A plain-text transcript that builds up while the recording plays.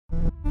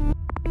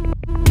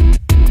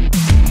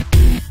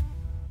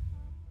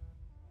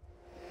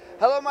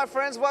my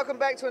friends? Welcome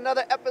back to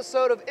another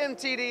episode of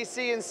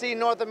MTD-CNC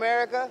North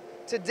America.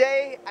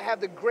 Today, I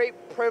have the great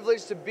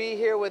privilege to be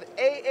here with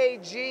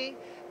AAG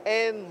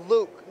and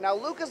Luke. Now,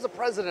 Luke is the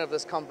president of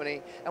this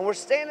company, and we're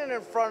standing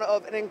in front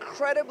of an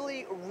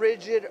incredibly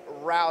rigid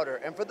router.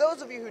 And for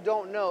those of you who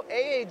don't know,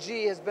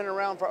 AAG has been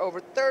around for over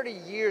 30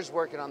 years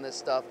working on this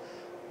stuff.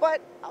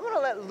 But I'm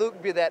gonna let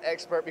Luke be that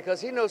expert because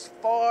he knows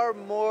far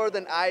more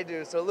than I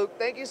do. So Luke,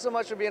 thank you so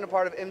much for being a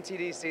part of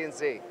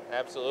MTD-CNC.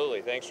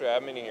 Absolutely, thanks for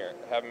having me here.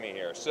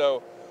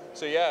 So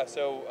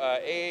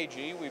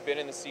AAG, we've been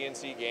in the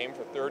CNC game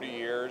for 30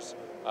 years,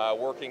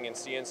 working in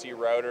CNC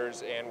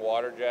routers and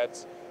water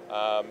jets.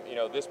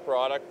 This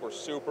product we're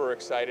super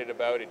excited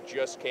about. It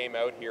just came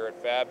out here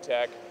at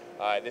FabTech.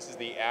 This is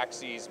the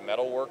AXYZ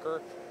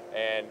METALWorker.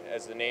 And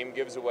as the name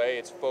gives away,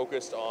 it's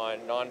focused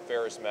on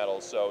non-ferrous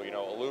metals, so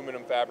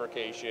aluminum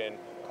fabrication,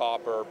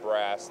 copper,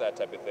 brass, that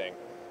type of thing.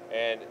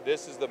 And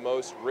this is the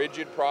most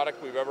rigid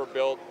product we've ever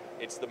built.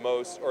 It's the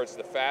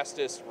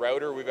fastest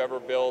router we've ever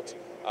built.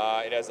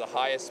 It has the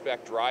highest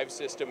spec drive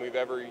system we've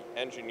ever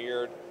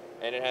engineered,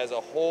 and it has a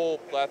whole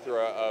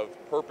plethora of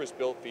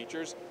purpose-built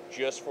features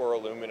just for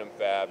aluminum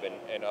fab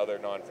and other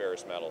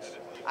non-ferrous metals.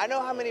 I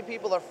know how many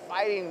people are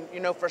fighting,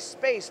 for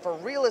space, for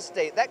real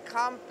estate, that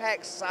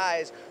compact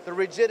size, the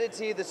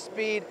rigidity, the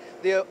speed,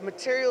 the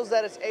materials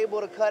that it's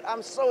able to cut.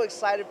 I'm so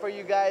excited for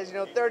you guys.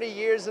 30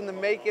 years in the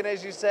making,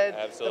 as you said.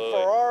 Absolutely. The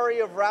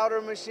Ferrari of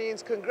router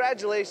machines.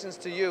 Congratulations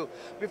to you.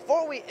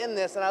 Before we end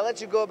this, and I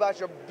let you go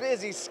about your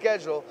busy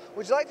schedule,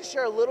 would you like to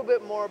share a little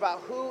bit more about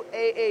who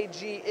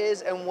AAG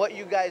is and what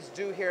you guys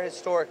do here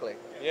historically?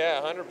 Yeah,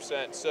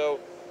 100%.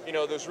 So,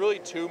 there's really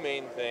two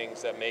main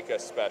things that make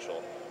us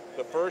special.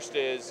 The first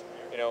is,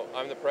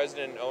 I'm the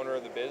president and owner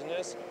of the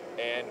business,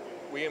 and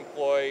we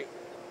employ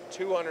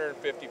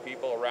 250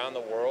 people around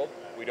the world.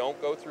 We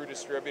don't go through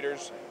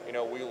distributors.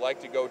 We like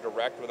to go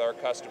direct with our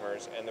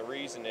customers, and the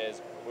reason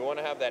is we want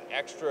to have that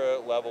extra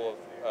level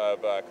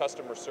of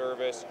customer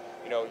service.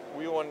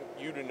 We want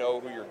you to know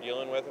who you're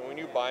dealing with, and when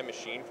you buy a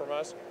machine from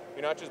us,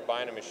 you're not just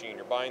buying a machine,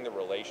 you're buying the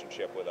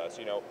relationship with us.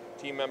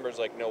 Team members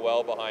like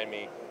Noel behind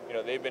me,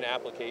 they've been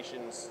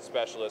applications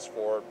specialists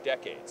for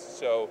decades.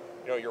 So,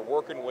 you're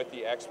working with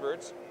the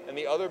experts. And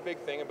the other big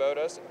thing about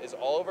us is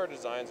all of our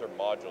designs are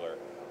modular.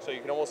 So you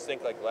can almost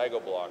think like Lego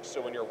blocks. So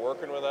when you're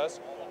working with us,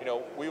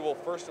 we will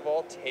first of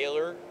all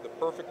tailor the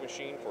perfect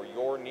machine for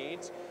your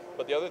needs.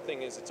 But the other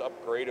thing is it's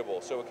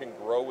upgradable, so it can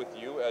grow with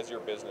you as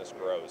your business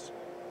grows.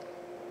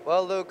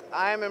 Well, Luke,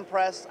 I'm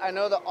impressed. I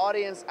know the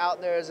audience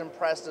out there is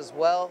impressed as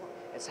well.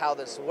 It's how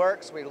this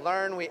works. We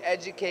learn, we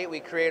educate, we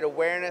create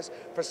awareness.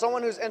 For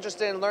someone who's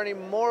interested in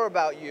learning more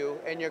about you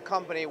and your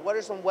company, what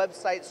are some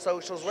websites,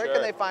 socials, where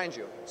can they find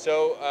you?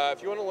 So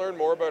if you want to learn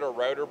more about our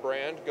router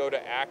brand, go to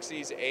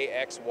AXYZ,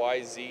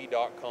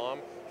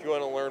 AXYZ.com. If you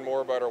want to learn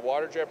more about our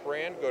water jet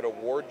brand, go to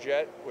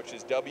Wardjet, which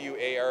is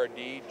WARDJET.com.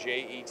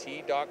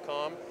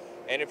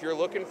 And if you're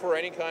looking for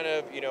any kind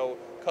of,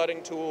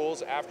 cutting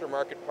tools,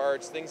 aftermarket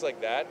parts, things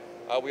like that,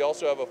 we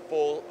also have a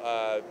full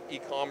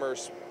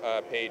e-commerce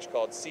page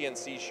called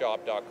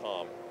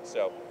cncshop.com.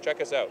 So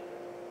check us out.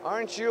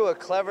 Aren't you a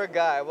clever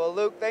guy? Well,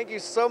 Luke, thank you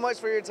so much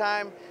for your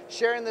time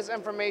sharing this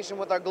information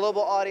with our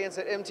global audience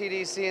at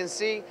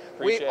MTD-CNC.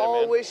 We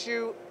all wish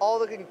you all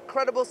the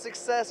incredible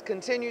success,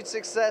 continued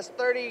success,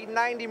 30,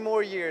 90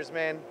 more years,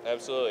 man.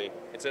 Absolutely.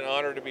 It's an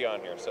honor to be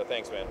on here, so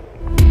thanks, man.